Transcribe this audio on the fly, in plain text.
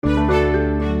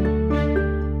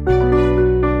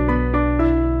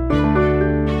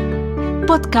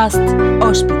podcast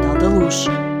Hospital da Luz,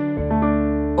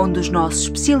 onde os nossos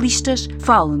especialistas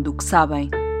falam do que sabem.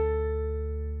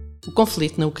 O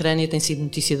conflito na Ucrânia tem sido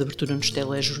notícia de abertura nos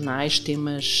telejornais,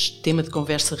 tema de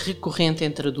conversa recorrente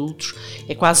entre adultos,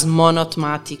 é quase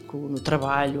monotemático no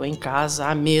trabalho, em casa,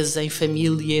 à mesa, em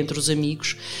família, entre os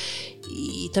amigos.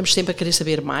 E estamos sempre a querer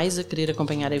saber mais, a querer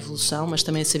acompanhar a evolução, mas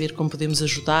também a saber como podemos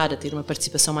ajudar a ter uma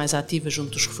participação mais ativa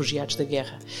junto dos refugiados da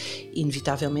guerra.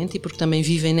 Inevitavelmente, e porque também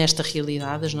vivem nesta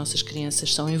realidade, as nossas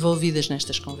crianças são envolvidas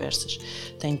nestas conversas,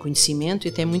 têm conhecimento e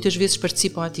até muitas vezes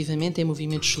participam ativamente em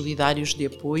movimentos solidários de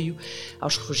apoio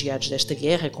aos refugiados desta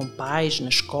guerra, com pais, na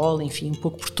escola, enfim, um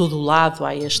pouco por todo o lado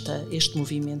há este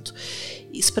movimento.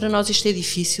 E se para nós isto é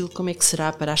difícil, como é que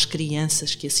será para as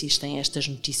crianças que assistem a estas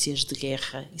notícias de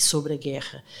guerra e sobre a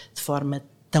guerra de forma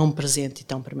tão presente e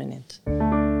tão permanente?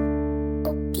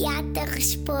 O Piata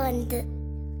responde.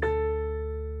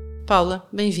 Paula,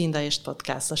 bem-vinda a este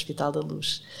podcast Hospital da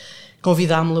Luz.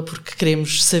 Convidámo-la porque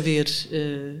queremos saber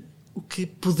o que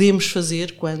podemos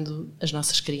fazer quando as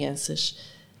nossas crianças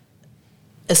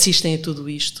assistem a tudo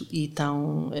isto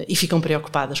e ficam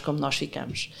preocupadas como nós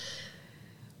ficamos.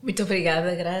 Muito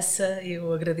obrigada, Graça.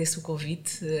 Eu agradeço o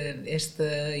convite.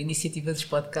 Esta iniciativa dos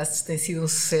podcasts tem sido um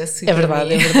sucesso. É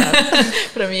verdade.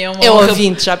 Para mim é uma honra. É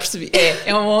ouvinte, já percebi.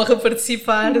 É uma honra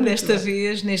participar desta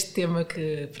vez neste tema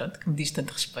que me diz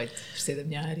tanto respeito, por ser da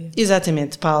minha área.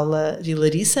 Exatamente. Paula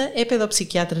Vilariça é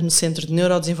pedopsiquiatra no Centro de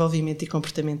Neurodesenvolvimento e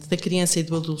Comportamento da Criança e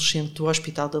do Adolescente do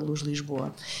Hospital da Luz,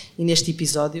 Lisboa. E neste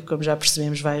episódio, como já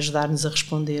percebemos, vai ajudar-nos a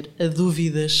responder a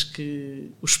dúvidas que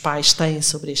os pais têm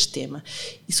sobre este tema.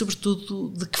 E,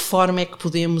 sobretudo, de que forma é que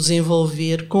podemos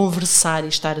envolver, conversar e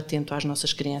estar atento às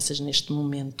nossas crianças neste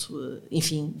momento,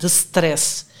 enfim, de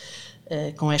stress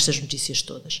com estas notícias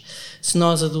todas. Se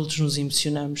nós, adultos, nos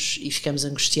emocionamos e ficamos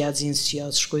angustiados e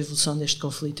ansiosos com a evolução deste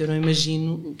conflito, eu não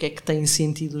imagino o que é que têm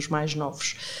sentido os mais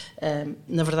novos.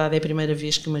 Na verdade, é a primeira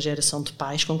vez que uma geração de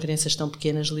pais com crianças tão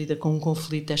pequenas lida com um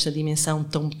conflito desta dimensão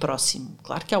tão próximo.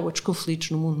 Claro que há outros conflitos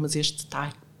no mundo, mas este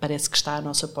parece que está à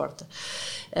nossa porta.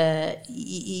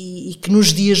 E que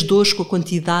nos dias de hoje, com a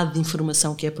quantidade de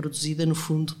informação que é produzida, no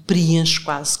fundo, preenche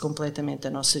quase completamente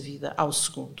a nossa vida ao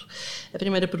segundo. A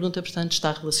primeira pergunta, portanto,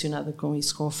 está relacionada com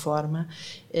isso, com a forma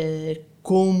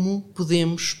como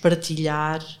podemos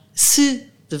partilhar, se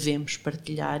devemos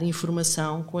partilhar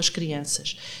informação com as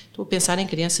crianças. Estou a pensar em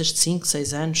crianças de 5,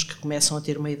 6 anos que começam a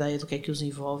ter uma ideia do que é que os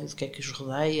envolve, do que é que os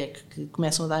rodeia, que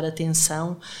começam a dar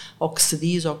atenção ao que se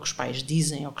diz, ao que os pais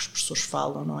dizem, ao que os professores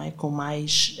falam, não é? Com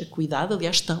mais cuidado.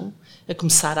 Aliás, estão a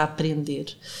começar a aprender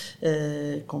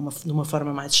de uma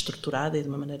forma mais estruturada e de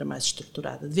uma maneira mais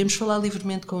estruturada. Devemos falar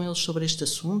livremente com eles sobre este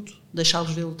assunto,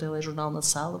 deixá-los ver o telejornal na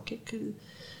sala. O que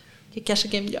é que acha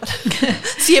que é melhor?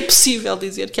 Se é possível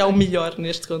dizer que há o melhor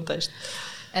neste contexto.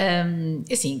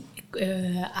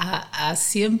 Há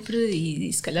sempre,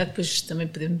 e se calhar depois também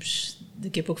podemos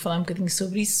daqui a pouco falar um bocadinho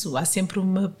sobre isso, há sempre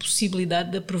uma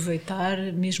possibilidade de aproveitar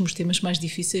mesmo os temas mais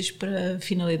difíceis para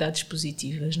finalidades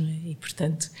positivas, não é? E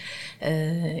portanto,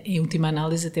 em última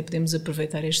análise, até podemos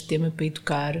aproveitar este tema para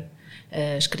educar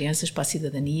as crianças para a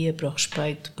cidadania, para o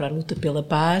respeito, para a luta pela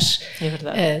paz. É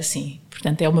verdade. Sim,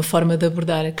 portanto é uma forma de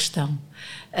abordar a questão.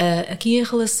 Aqui em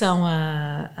relação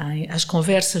às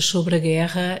conversas sobre a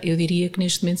guerra, eu diria que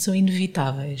neste momento são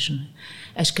inevitáveis, não é?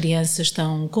 As crianças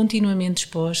estão continuamente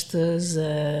expostas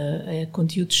a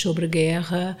conteúdos sobre a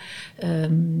guerra,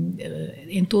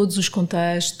 em todos os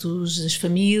contextos, as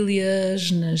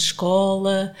famílias, na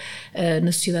escola,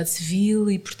 na sociedade civil,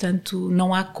 e portanto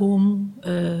não há como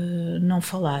não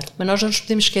falar. Mas nós não nos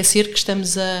podemos esquecer que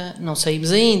não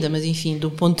saímos ainda, mas enfim,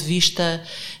 do ponto de vista,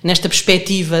 nesta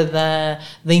perspectiva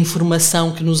da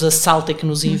informação que nos assalta e que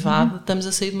nos invade, estamos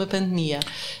a sair de uma pandemia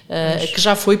que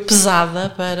já foi pesada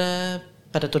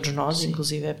para todos nós, sim,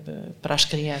 inclusive para as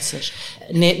crianças,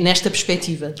 nesta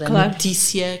perspectiva da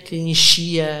notícia que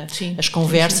enchia, sim, as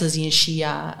conversas, sim, e enchia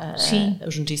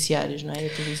os noticiários, não é? A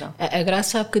televisão. A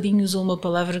Graça há bocadinho usou uma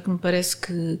palavra que me parece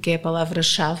que é a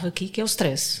palavra-chave aqui, que é o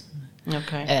stress.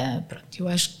 Ok. Pronto, eu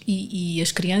acho e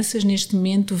as crianças neste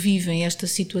momento vivem esta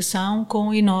situação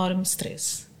com enorme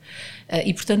stress.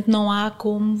 E, portanto, não há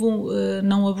como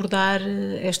não abordar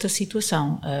esta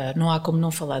situação. Não há como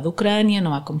não falar da Ucrânia,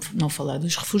 não há como não falar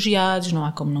dos refugiados, não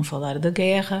há como não falar da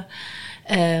guerra.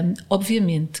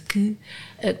 Obviamente que,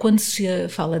 quando se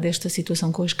fala desta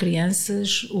situação com as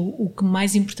crianças, o que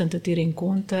mais importante a ter em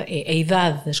conta é a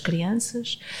idade das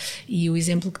crianças, e o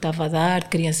exemplo que estava a dar, de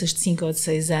crianças de 5 ou de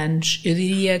 6 anos, eu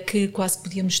diria que quase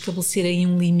podíamos estabelecer aí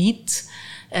um limite,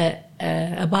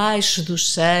 abaixo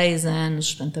dos 6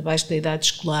 anos, portanto, abaixo da idade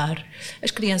escolar,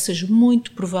 as crianças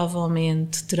muito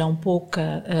provavelmente terão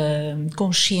pouca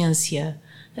consciência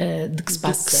de que se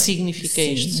passa, do que significa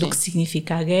isto, do que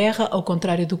significa a guerra, ao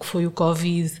contrário do que foi o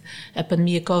Covid, a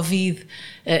pandemia Covid,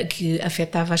 que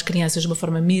afetava as crianças de uma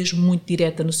forma mesmo muito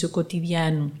direta no seu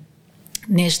cotidiano.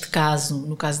 Neste caso,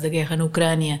 no caso da guerra na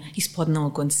Ucrânia, isso pode não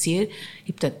acontecer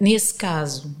e, portanto, nesse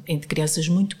caso, entre crianças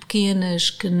muito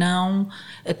pequenas que não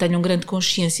tenham grande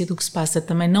consciência do que se passa,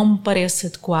 também não me parece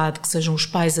adequado que sejam os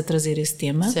pais a trazer esse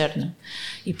tema. Certo.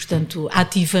 E, portanto,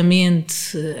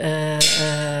 ativamente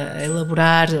a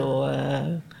elaborar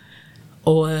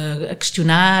ou a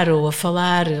questionar, ou a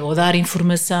falar, ou a dar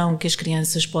informação que as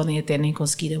crianças podem até nem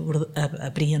conseguir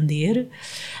apreender,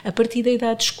 a partir da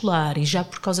idade escolar, e já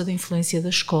por causa da influência da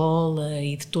escola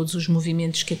e de todos os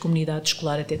movimentos que a comunidade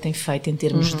escolar até tem feito em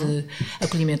termos de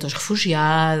acolhimento aos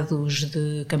refugiados,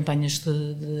 de campanhas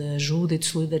de ajuda e de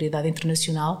solidariedade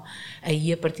internacional,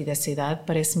 aí a partir dessa idade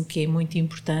parece-me que é muito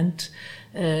importante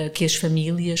que as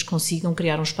famílias consigam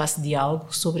criar um espaço de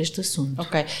diálogo sobre este assunto.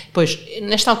 Ok, pois,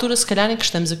 nesta altura, se calhar em que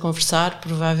estamos a conversar,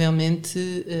 provavelmente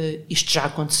isto já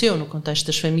aconteceu no contexto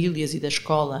das famílias e da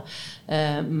escola,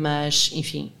 mas,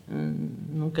 enfim,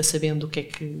 nunca sabendo o que é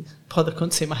que pode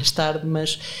acontecer mais tarde,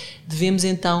 mas devemos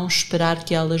então esperar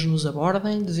que elas nos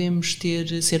abordem, devemos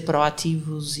ser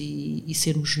proativos e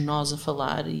sermos nós a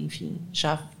falar, e, enfim,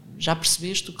 já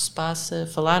percebeste o que se passa?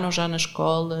 Falaram já na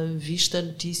escola? Viste a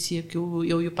notícia que eu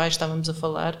e o pai estávamos a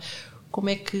falar? Como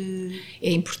é que...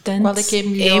 É importante... Qual é que é a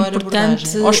melhor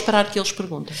abordagem? Ou esperar que eles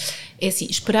perguntem? É assim,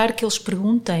 esperar que eles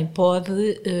perguntem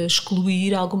pode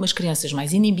excluir algumas crianças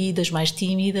mais inibidas, mais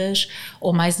tímidas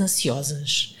ou mais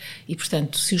ansiosas. E,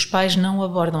 portanto, se os pais não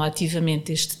abordam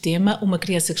ativamente este tema, uma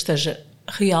criança que esteja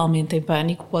realmente em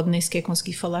pânico pode nem sequer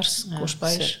conseguir falar com os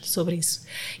pais sobre isso.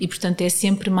 E, portanto, é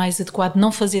sempre mais adequado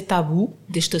não fazer tabu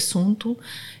deste assunto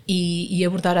e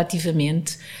abordar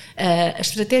ativamente. A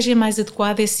estratégia mais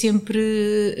adequada é sempre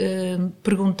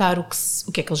perguntar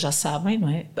o que é que eles já sabem, não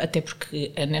é? Até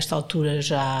porque nesta altura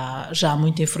já há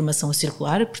muita informação a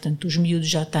circular, portanto os miúdos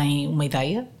já têm uma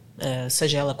ideia,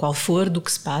 seja ela qual for, do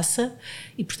que se passa,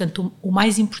 e portanto o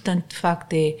mais importante de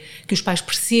facto é que os pais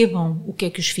percebam o que é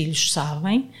que os filhos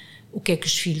sabem, o que é que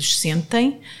os filhos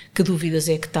sentem, que dúvidas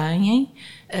é que têm,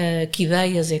 que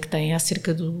ideias é que têm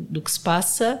acerca do que se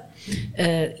passa,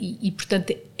 e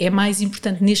portanto é mais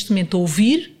importante neste momento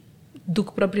ouvir do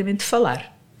que propriamente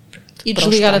falar. E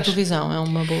desligar a televisão é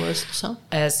uma boa solução?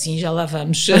 Sim, já lá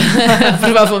vamos.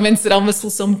 Provavelmente será uma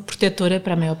solução muito protetora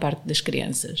para a maior parte das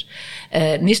crianças.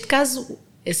 Neste caso,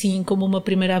 assim como uma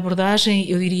primeira abordagem,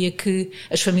 eu diria que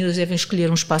as famílias devem escolher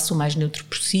um espaço o mais neutro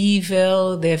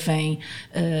possível, devem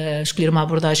escolher uma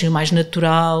abordagem o mais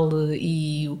natural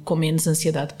e com menos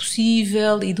ansiedade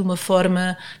possível e de uma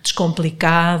forma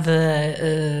descomplicada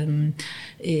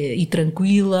e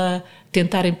tranquila,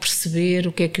 tentarem perceber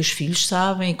o que é que os filhos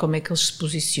sabem e como é que eles se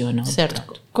posicionam. Certo.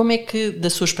 Pronto. Como é que, da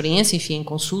sua experiência, enfim, em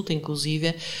consulta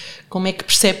inclusive, como é que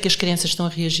percebe que as crianças estão a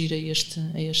reagir a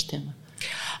este tema?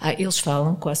 Eles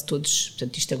falam, quase todos,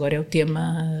 portanto isto agora é o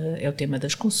tema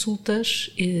das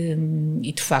consultas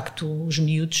e de facto os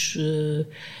miúdos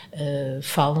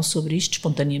falam sobre isto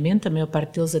espontaneamente, a maior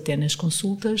parte deles até nas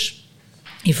consultas,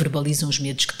 e verbalizam os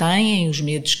medos que têm, os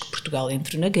medos que Portugal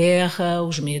entre na guerra,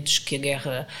 os medos que a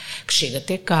guerra que chega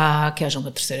até cá, que haja uma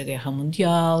terceira guerra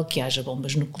mundial, que haja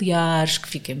bombas nucleares, que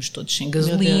fiquemos todos sem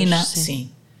gasolina. Deus,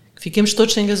 sim. Que fiquemos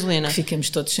todos sem gasolina. Que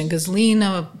fiquemos todos sem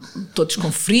gasolina, todos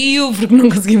com frio, porque não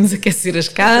conseguimos aquecer as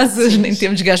casas, nem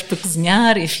temos gás para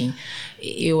cozinhar, enfim.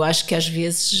 Eu acho que às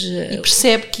vezes... E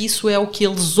percebe que isso é o que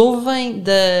eles ouvem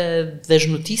das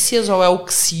notícias ou é o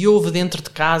que se ouve dentro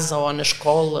de casa ou na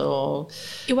escola? Ou...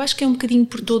 Eu acho que é um bocadinho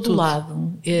por todo o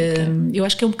lado. Eu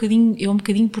acho que é um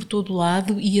bocadinho por todo o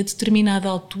lado e a determinada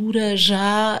altura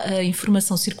já a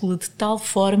informação circula de tal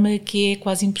forma que é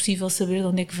quase impossível saber de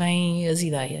onde é que vêm as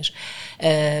ideias.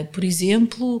 Por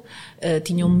exemplo,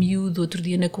 tinha um miúdo outro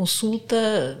dia na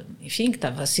consulta, enfim, que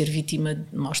estava a ser vítima de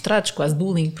maus tratos, quase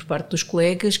bullying por parte dos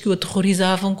colegas, que o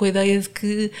aterrorizavam com a ideia de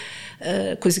que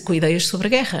com ideias sobre a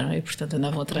guerra, não é? Portanto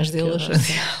andavam atrás deles.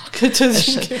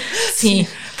 Sim,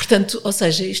 portanto, ou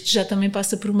seja, isto já também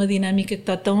passa por uma dinâmica que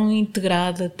está tão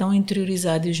integrada, tão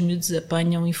interiorizada, e os miúdos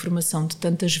apanham informação de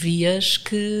tantas vias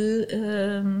que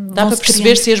dá para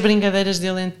perceber se as brincadeiras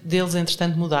deles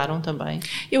entretanto mudaram também?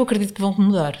 Eu acredito que vão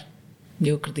mudar,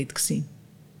 eu acredito que sim.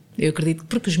 Eu acredito que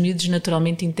porque os miúdos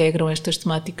naturalmente integram estas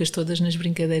temáticas todas nas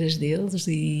brincadeiras deles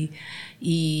e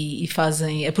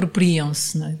fazem,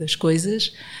 apropriam-se, não é, das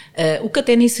coisas, o que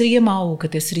até nem seria mau, o que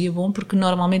até seria bom, porque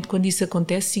normalmente quando isso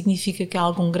acontece significa que há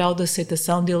algum grau de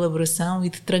aceitação, de elaboração e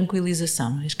de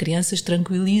tranquilização. As crianças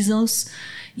tranquilizam-se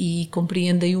e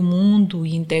compreendem o mundo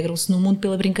e integram-se no mundo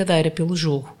pela brincadeira, pelo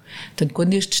jogo. Portanto,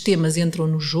 quando estes temas entram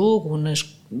no jogo,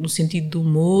 no sentido do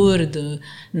humor,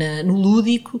 no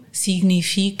lúdico,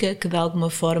 significa que de alguma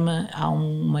forma há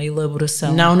uma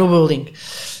elaboração. Não no bullying.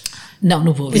 Não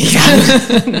no bullying.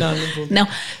 Não no bullying. Não,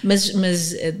 mas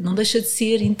não deixa de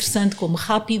ser interessante como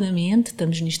rapidamente,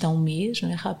 estamos nisto há um mês, não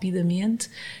é? Rapidamente,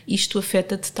 isto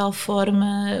afeta de tal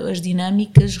forma as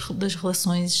dinâmicas das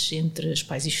relações entre os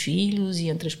pais e filhos e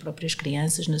entre as próprias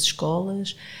crianças nas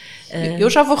escolas. Eu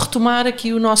já vou retomar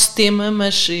aqui o nosso tema,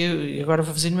 mas eu agora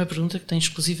vou fazer uma pergunta que tem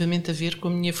exclusivamente a ver com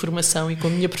a minha formação e com a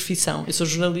minha profissão. Eu sou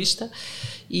jornalista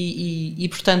e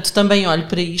portanto, também olho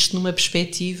para isto numa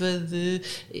perspectiva de...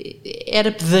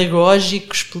 Era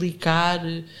pedagógico explicar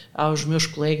aos meus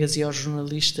colegas e aos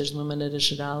jornalistas, de uma maneira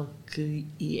geral, que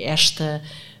esta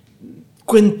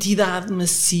quantidade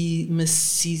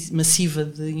massiva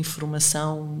de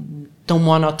informação tão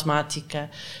monotemática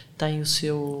tem o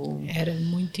seu... Era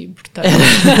muito importante.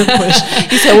 Pois,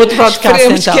 isso é outro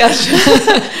podcast,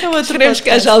 então. Esperemos que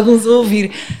haja alguns a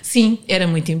ouvir. Sim, era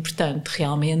muito importante,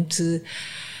 realmente.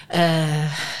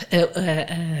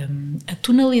 A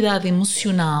tonalidade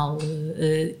emocional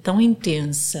tão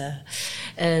intensa,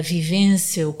 a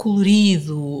vivência, o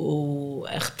colorido,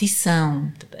 a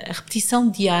repetição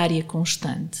diária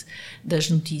constante das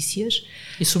notícias.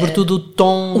 E sobretudo o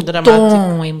tom dramático. O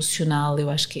tom emocional, eu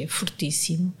acho que é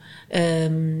fortíssimo.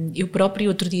 Eu próprio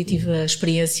outro dia tive a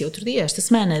experiência, esta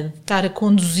semana, de estar a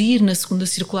conduzir na segunda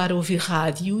circular a ouvir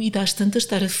rádio e das tantas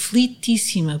estar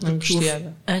aflitíssima.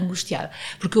 Angustiada.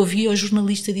 Porque eu ouvia o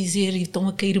jornalista dizer e estão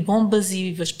a cair bombas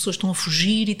e as pessoas estão a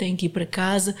fugir e têm que ir para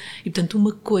casa. E portanto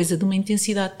uma coisa de uma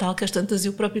intensidade tal que às tantas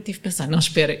eu própria tive que pensar, não,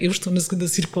 espera, eu estou na segunda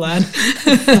circular.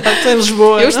 Estou em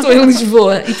Lisboa. Eu estou em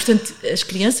Lisboa. E portanto as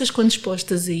crianças, quando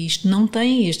expostas a isto, não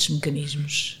têm estes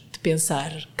mecanismos de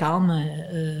pensar, calma,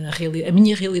 a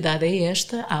minha realidade é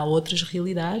esta, há outras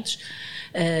realidades,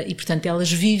 e portanto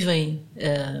elas vivem,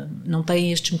 não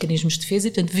têm estes mecanismos de defesa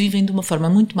e portanto vivem de uma forma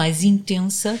muito mais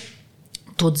intensa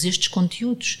todos estes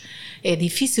conteúdos. É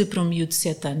difícil para um miúdo de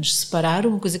 7 anos separar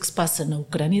uma coisa que se passa na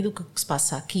Ucrânia do que se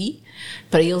passa aqui.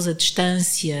 Para eles a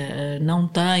distância não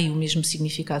tem o mesmo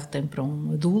significado que tem para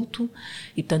um adulto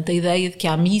e portanto a ideia de que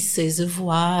há mísseis a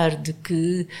voar, de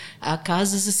que há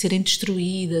casas a serem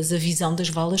destruídas, a visão das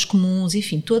valas comuns,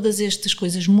 enfim, todas estas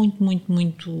coisas muito,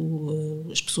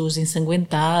 as pessoas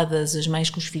ensanguentadas, as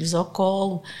mães com os filhos ao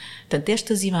colo. Portanto,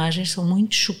 estas imagens são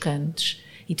muito chocantes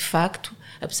e de facto,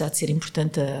 apesar de ser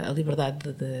importante a liberdade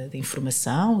de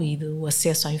informação e do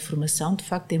acesso à informação, de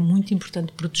facto é muito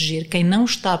importante proteger quem não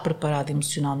está preparado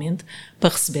emocionalmente para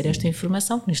receber esta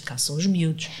informação, que neste caso são os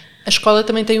miúdos. A escola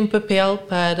também tem um papel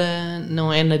para,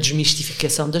 não é na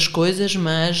desmistificação das coisas,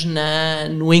 mas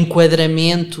no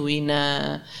enquadramento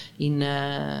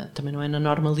também não é na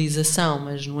normalização,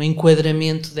 mas no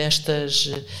enquadramento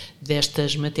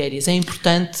destas matérias. É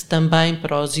importante também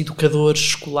para os educadores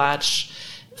escolares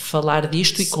falar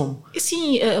disto e como?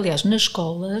 Sim, aliás, na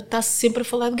escola está-se sempre a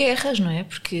falar de guerras, não é?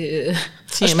 Porque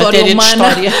sim, a história humana,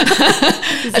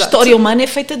 a história humana é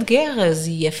feita de guerras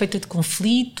e é feita de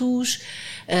conflitos.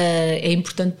 É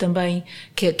importante também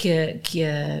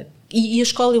e a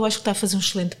escola eu acho que está a fazer um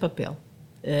excelente papel.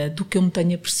 Do que eu me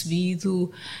tenha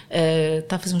percebido,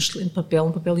 está a fazer um excelente papel,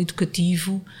 um papel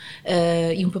educativo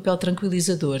e um papel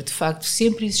tranquilizador. De facto,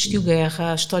 sempre existiu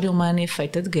guerra, a história humana é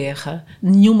feita de guerra,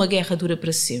 nenhuma guerra dura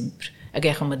para sempre. A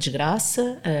guerra é uma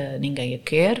desgraça, ninguém a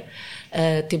quer,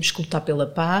 temos que lutar pela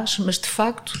paz, mas de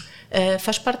facto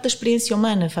faz parte da experiência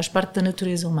humana, faz parte da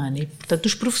natureza humana e portanto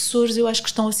os professores eu acho que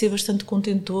estão a ser bastante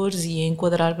contentores e a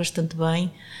enquadrar bastante bem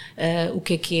o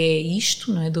que é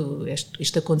isto, não é?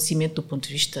 Este acontecimento do ponto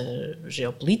de vista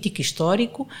geopolítico,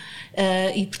 histórico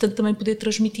e portanto também poder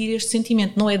transmitir este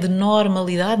sentimento, não é de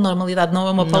normalidade não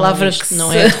é uma palavra que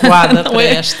não é adequada para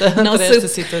esta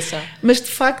situação, mas de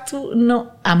facto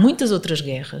há muitas outras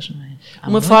guerras, não é?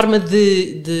 Uma forma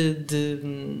de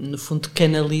no fundo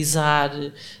canalizar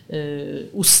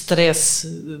o stress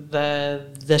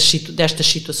destas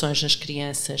situações nas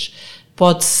crianças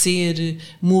pode ser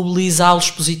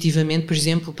mobilizá-los positivamente, por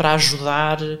exemplo, para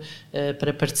ajudar,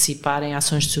 para participar em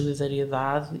ações de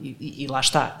solidariedade e lá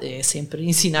está, é sempre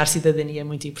ensinar cidadania é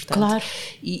muito importante. Claro.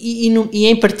 E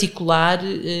em particular,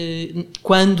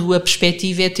 quando a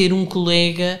perspectiva é ter um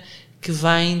colega que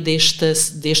vem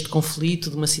deste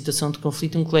conflito, de uma situação de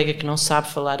conflito, um colega que não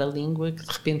sabe falar a língua, que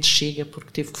de repente chega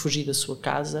porque teve que fugir da sua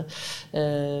casa,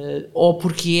 ou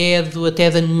porque é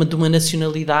até de uma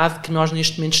nacionalidade que nós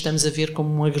neste momento estamos a ver como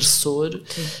um agressor.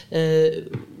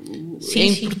 É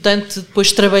importante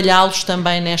depois trabalhá-los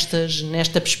também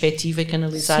nesta perspectiva e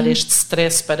canalizar este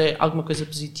stress para alguma coisa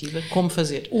positiva. Como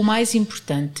fazer? O mais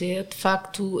importante é, de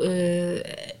facto,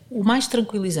 o mais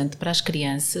tranquilizante para as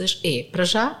crianças é, para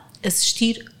já,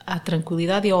 assistir à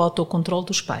tranquilidade e ao autocontrole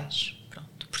dos pais.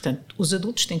 Pronto. Portanto, os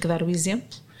adultos têm que dar o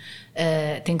exemplo,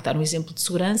 têm que dar um exemplo de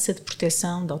segurança, de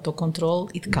proteção, de autocontrole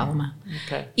e de calma.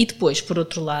 Okay. E depois, por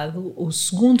outro lado, o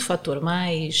segundo fator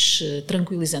mais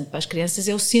tranquilizante para as crianças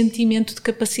é o sentimento de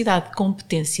capacidade, de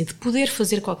competência, de poder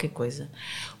fazer qualquer coisa.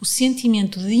 O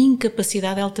sentimento de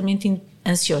incapacidade é altamente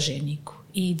ansiogénico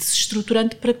e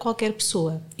desestruturante para qualquer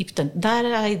pessoa. E, portanto, dar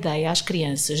a ideia às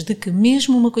crianças de que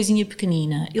mesmo uma coisinha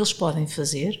pequenina eles podem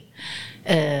fazer,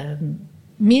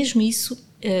 mesmo isso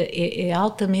é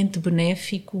altamente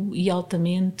benéfico e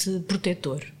altamente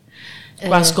protetor.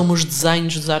 Quase como os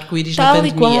desenhos dos arco-íris na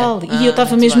pandemia. Tal e qual. E eu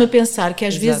estava mesmo a pensar que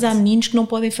às vezes há meninos que não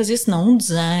podem fazer senão um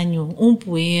desenho, um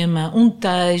poema, um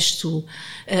texto,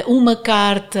 uma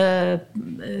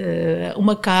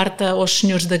carta aos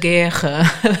senhores da guerra,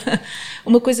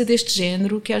 uma coisa deste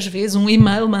género, que às vezes um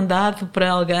e-mail mandado para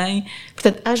alguém.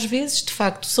 Portanto, às vezes, de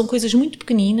facto, são coisas muito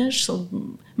pequeninas,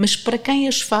 mas para quem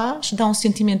as faz dá um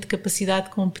sentimento de capacidade,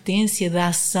 de competência, de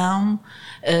ação,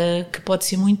 que pode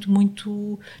ser muito,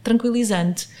 muito tranquilizante.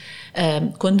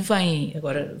 Quando vêm,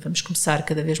 agora vamos começar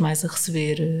cada vez mais a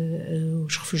receber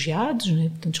os refugiados, né?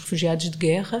 Portanto, os refugiados de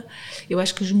guerra, eu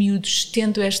acho que os miúdos,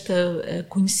 tendo este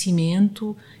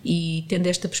conhecimento e tendo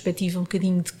esta perspectiva um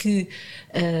bocadinho de que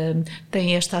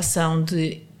têm esta ação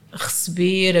de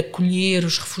receber, acolher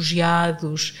os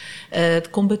refugiados, de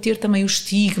combater também o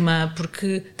estigma,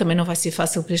 porque também não vai ser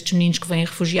fácil para estes meninos que vêm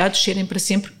refugiados serem para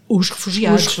sempre os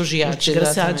refugiados os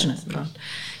desgraçados, não é? Pronto.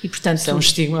 E, portanto, isso é um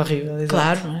estigma horrível.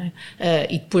 Claro, não é?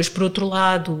 E depois, por outro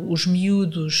lado, os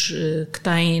miúdos que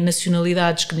têm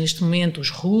nacionalidades que neste momento, os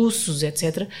russos,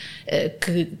 etc.,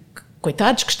 que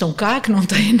coitados, que estão cá, que não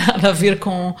têm nada a ver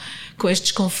com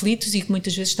estes conflitos e que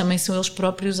muitas vezes também são eles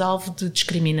próprios alvo de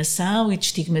discriminação e de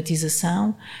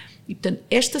estigmatização. E, portanto,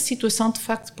 esta situação de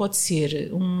facto pode ser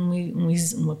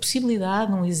uma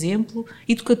possibilidade, um exemplo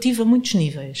educativo a muitos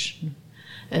níveis.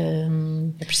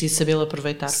 É preciso sabê-lo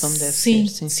aproveitar como deve ser.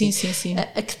 Sim.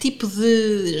 A que tipo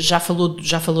de... Já falou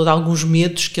de alguns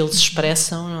medos que eles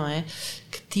expressam, não é?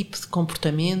 Que tipo de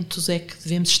comportamentos é que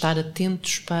devemos estar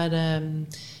atentos para...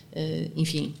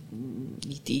 enfim,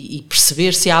 e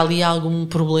perceber se há ali algum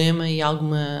problema e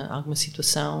alguma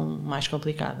situação mais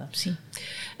complicada. Sim.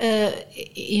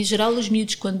 Em geral, os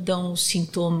miúdos, quando dão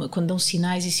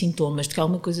sinais e sintomas de que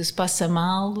alguma coisa se passa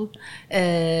mal,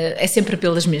 é sempre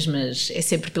pelas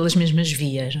mesmas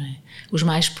vias, não é? Os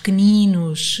mais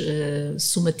pequeninos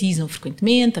somatizam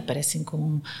frequentemente, aparecem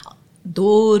com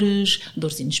dores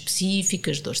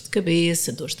inespecíficas, dores de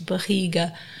cabeça, dores de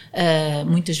barriga,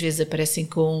 muitas vezes aparecem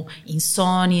com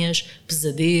insónias,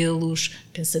 pesadelos,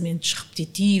 pensamentos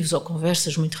repetitivos ou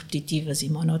conversas muito repetitivas e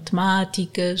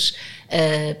monotemáticas,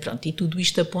 e tudo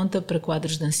isto aponta para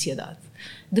quadros de ansiedade.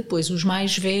 Depois, os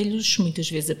mais velhos muitas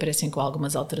vezes aparecem com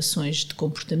algumas alterações de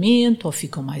comportamento, ou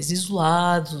ficam mais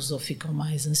isolados, ou ficam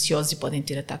mais ansiosos e podem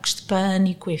ter ataques de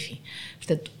pânico, enfim.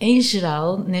 Portanto, em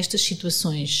geral, nestas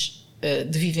situações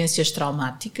de vivências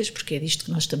traumáticas, porque é disto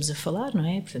que nós estamos a falar, não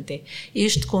é? Portanto,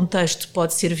 este contexto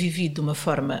pode ser vivido de uma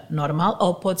forma normal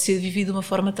ou pode ser vivido de uma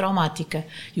forma traumática.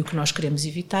 E o que nós queremos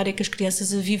evitar é que as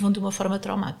crianças a vivam de uma forma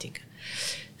traumática.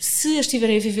 Se as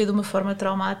estiverem a viver de uma forma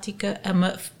traumática,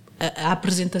 a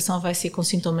apresentação vai ser com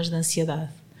sintomas de ansiedade.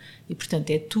 E, portanto,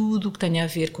 é tudo o que tenha a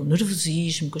ver com o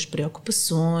nervosismo, com as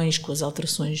preocupações, com as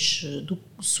alterações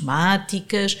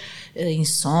somáticas,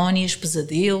 insónias,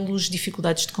 pesadelos,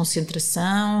 dificuldades de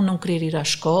concentração, não querer ir à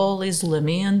escola,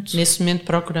 isolamento. Nesse momento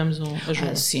procuramos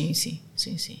ajuda. Sim.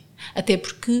 Até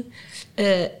porque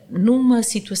numa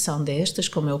situação destas,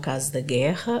 como é o caso da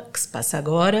guerra, que se passa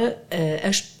agora,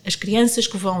 as crianças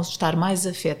que vão estar mais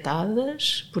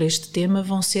afetadas por este tema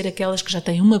vão ser aquelas que já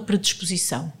têm uma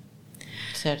predisposição.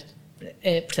 Certo.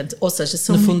 Portanto, ou seja,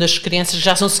 são... No fundo, as crianças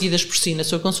já são seguidas por si na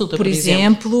sua consulta, por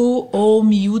exemplo, ou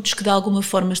miúdos que de alguma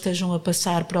forma estejam a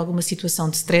passar por alguma situação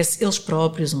de stress, eles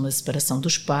próprios, uma separação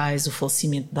dos pais, o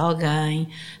falecimento de alguém,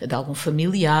 de algum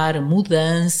familiar,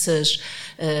 mudanças,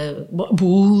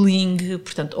 bullying,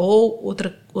 portanto, ou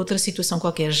outra situação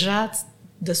qualquer já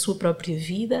da sua própria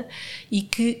vida e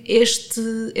que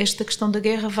esta questão da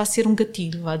guerra vai ser um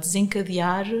gatilho, vai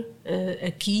desencadear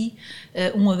aqui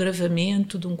um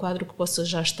agravamento de um quadro que possa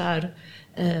já estar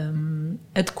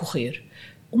a decorrer.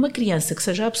 Uma criança que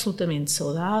seja absolutamente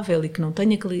saudável e que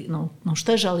não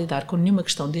esteja a lidar com nenhuma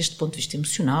questão deste ponto de vista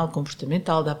emocional,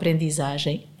 comportamental, da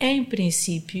aprendizagem, em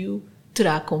princípio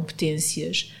terá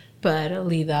competências para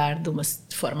lidar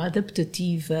de forma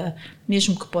adaptativa,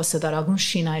 mesmo que possa dar alguns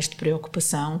sinais de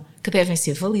preocupação que devem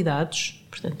ser validados.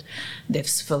 Portanto,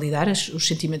 deve-se validar os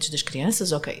sentimentos das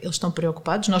crianças. Ok, eles estão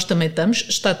preocupados, nós também estamos,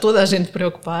 está toda a gente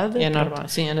preocupada. É normal,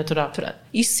 sim, é natural.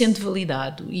 Isso sendo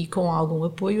validado e com algum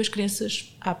apoio, as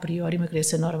crianças, a priori, uma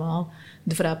criança normal,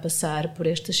 deverá passar por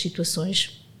estas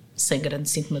situações sem grande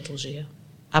sintomatologia.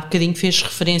 Há bocadinho fez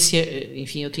referência,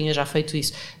 enfim, eu tinha já feito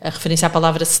isso, a referência à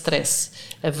palavra stress.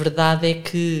 A verdade é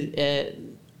que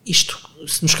isto,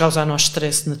 se nos causa a nós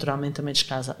stress, naturalmente também lhes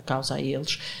causa a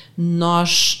eles.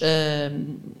 Nós,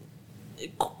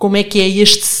 como é que é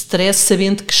este stress,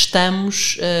 sabendo que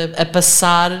estamos a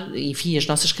passar, enfim, as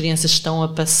nossas crianças estão a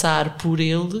passar por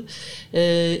ele,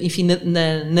 enfim,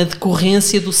 na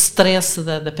decorrência do stress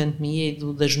da pandemia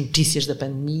e das notícias da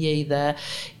pandemia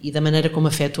e da maneira como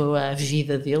afetou a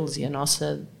vida deles e a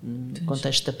nossa no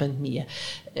contexto da pandemia.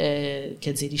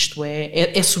 Quer dizer, isto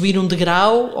é subir um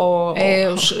degrau ou...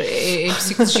 Em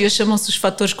psicologia chamam-se os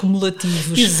fatores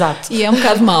cumulativos. Exato. E é um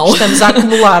bocado mau. Estamos a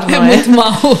acumular, não é? É muito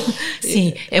mau.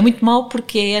 Sim, é muito mau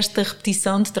porque é esta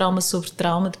repetição de trauma sobre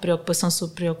trauma, de preocupação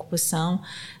sobre preocupação,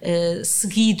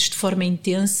 seguidos de forma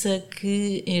intensa,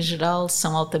 que em geral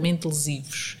são altamente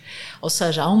lesivos. Ou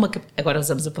seja, agora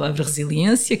usamos a palavra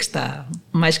resiliência, que está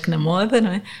mais que na moda,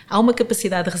 não é? Há uma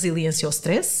capacidade de resiliência ao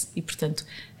stress e, portanto,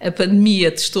 a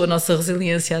pandemia testou a nossa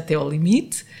resiliência até ao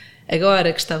limite.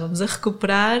 Agora que estávamos a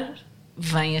recuperar,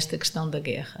 vem esta questão da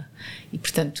guerra. E,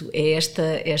 portanto, é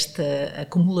esta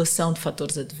acumulação de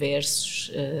fatores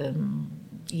adversos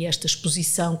e esta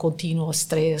exposição contínua ao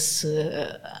stress,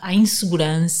 à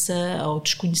insegurança, ao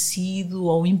desconhecido,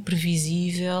 ao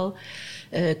imprevisível,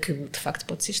 que de facto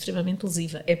pode ser extremamente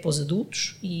lesiva. É para os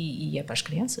adultos e é para as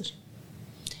crianças.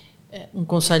 Um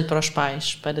conselho para os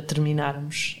pais, para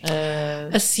terminarmos.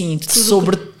 Assim,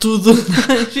 sobre tudo,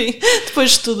 enfim,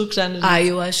 depois de tudo o que já nos disse.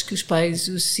 Eu acho que os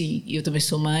pais, sim, eu também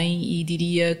sou mãe e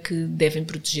diria que devem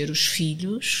proteger os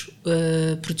filhos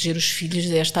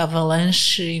desta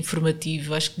avalanche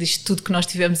informativa. Acho que disto tudo que nós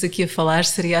tivemos aqui a falar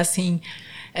seria assim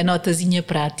a notazinha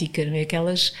prática, não é?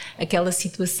 Aquela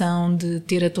situação de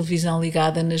ter a televisão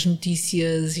ligada nas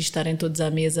notícias e estarem todos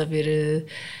à mesa a ver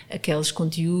aqueles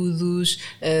conteúdos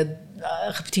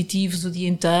repetitivos o dia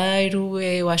inteiro.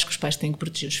 Eu acho que os pais têm que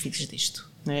proteger os filhos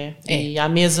disto. E à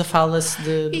mesa fala-se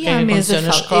do que aconteceu na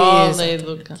escola e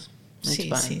do que...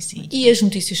 Sim. E as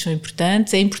notícias são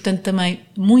importantes, é importante também,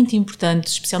 muito importante,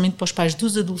 especialmente para os pais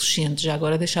dos adolescentes, já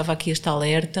agora deixava aqui este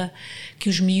alerta, que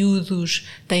os miúdos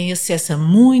têm acesso a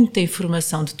muita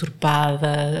informação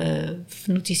deturpada,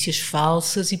 notícias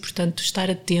falsas e, portanto, estar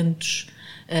atentos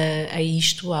a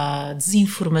isto, à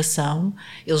desinformação.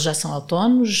 Eles já são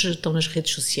autónomos, estão nas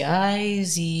redes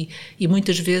sociais e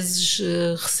muitas vezes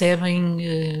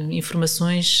recebem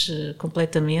informações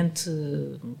completamente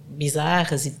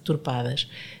bizarras e deturpadas.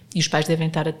 E os pais devem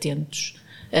estar atentos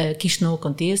que isto não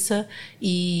aconteça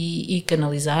e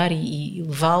canalizar e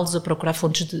levá-los a procurar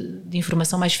fontes de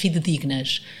informação mais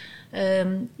fidedignas.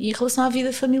 E em relação à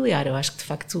vida familiar, eu acho que de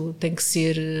facto tem que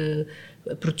ser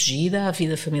protegida a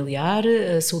vida familiar,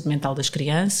 a saúde mental das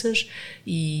crianças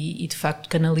e de facto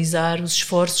canalizar os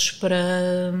esforços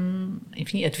para,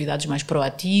 enfim, atividades mais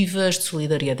proativas, de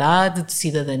solidariedade, de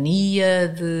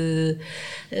cidadania,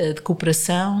 de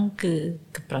cooperação, que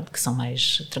são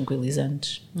mais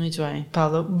tranquilizantes. Muito bem.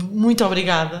 Paula, muito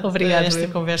obrigada. Obrigada. Esta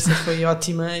conversa foi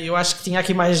ótima. Eu acho que tinha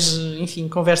aqui mais, enfim,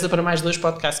 conversa para mais 2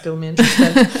 podcasts, pelo menos.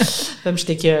 Portanto, vamos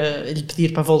ter que lhe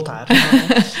pedir para voltar. Não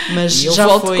é? Mas eu já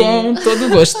volto foi... com todo o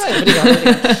gosto.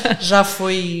 Obrigada. Já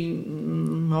foi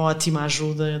uma ótima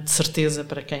ajuda, de certeza,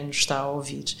 para quem nos está a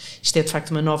ouvir. Isto é, de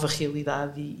facto, uma nova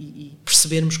realidade e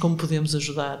percebermos como podemos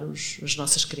ajudar as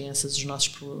nossas crianças, os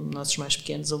nossos mais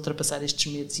pequenos a ultrapassar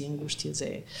estes medos e angústias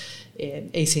é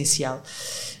essencial.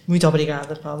 Muito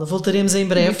obrigada, Paula. Voltaremos em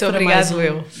breve. Muito obrigado,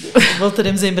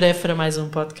 Voltaremos em breve para mais um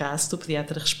podcast. O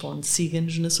Pediatra Responde.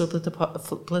 Siga-nos na sua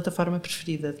plataforma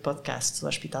preferida de podcast. O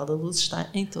Hospital da Luz está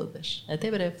em todas. Até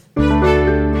breve.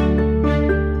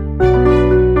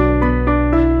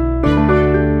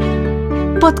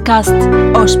 Podcast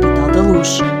Hospital da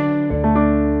Luz,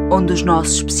 onde os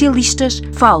nossos especialistas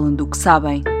falam do que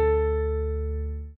sabem.